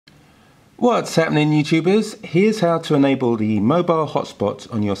What's happening, YouTubers? Here's how to enable the mobile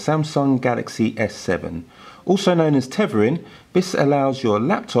hotspot on your Samsung Galaxy S7. Also known as Tethering, this allows your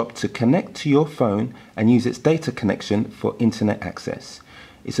laptop to connect to your phone and use its data connection for internet access.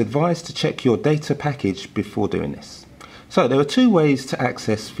 It's advised to check your data package before doing this. So there are two ways to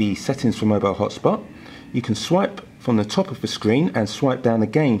access the settings for mobile hotspot. You can swipe from the top of the screen and swipe down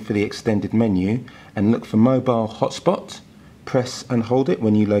again for the extended menu and look for mobile hotspot. Press and hold it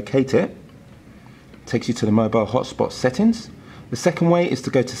when you locate it. Takes you to the mobile hotspot settings. The second way is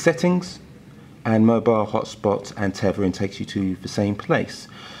to go to settings, and mobile hotspot and tethering takes you to the same place.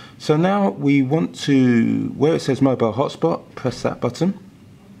 So now we want to, where it says mobile hotspot, press that button,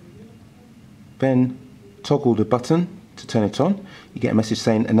 then toggle the button to turn it on. You get a message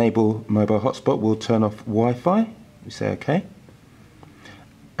saying enable mobile hotspot will turn off Wi-Fi. We say OK,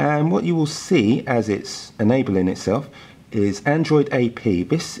 and what you will see as it's enabling itself is Android AP.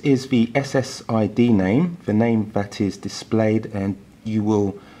 This is the SSID name, the name that is displayed and you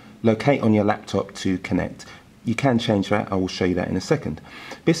will locate on your laptop to connect. You can change that, I will show you that in a second.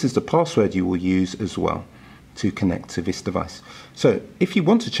 This is the password you will use as well to connect to this device. So if you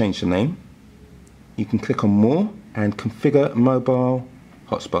want to change the name, you can click on more and configure mobile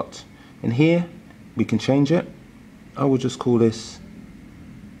hotspot. And here we can change it. I will just call this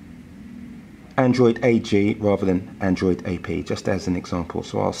Android AG rather than Android AP, just as an example.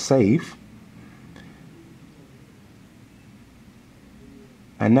 So I'll save.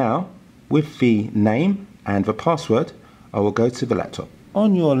 And now, with the name and the password, I will go to the laptop.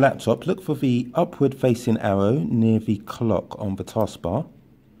 On your laptop, look for the upward facing arrow near the clock on the taskbar.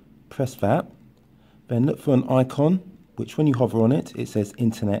 Press that. Then look for an icon, which when you hover on it, it says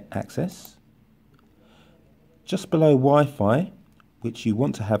Internet Access. Just below Wi-Fi, which you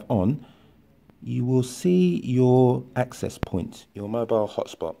want to have on, you will see your access point, your mobile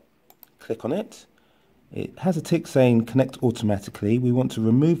hotspot. Click on it. It has a tick saying connect automatically. We want to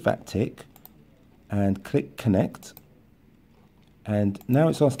remove that tick and click connect. And now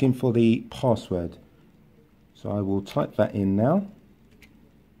it's asking for the password. So I will type that in now.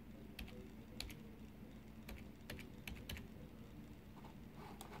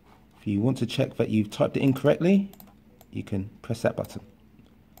 If you want to check that you've typed it incorrectly, you can press that button.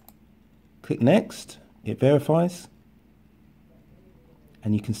 Click next, it verifies,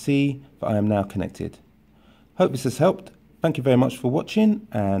 and you can see that I am now connected. Hope this has helped. Thank you very much for watching,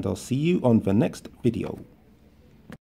 and I'll see you on the next video.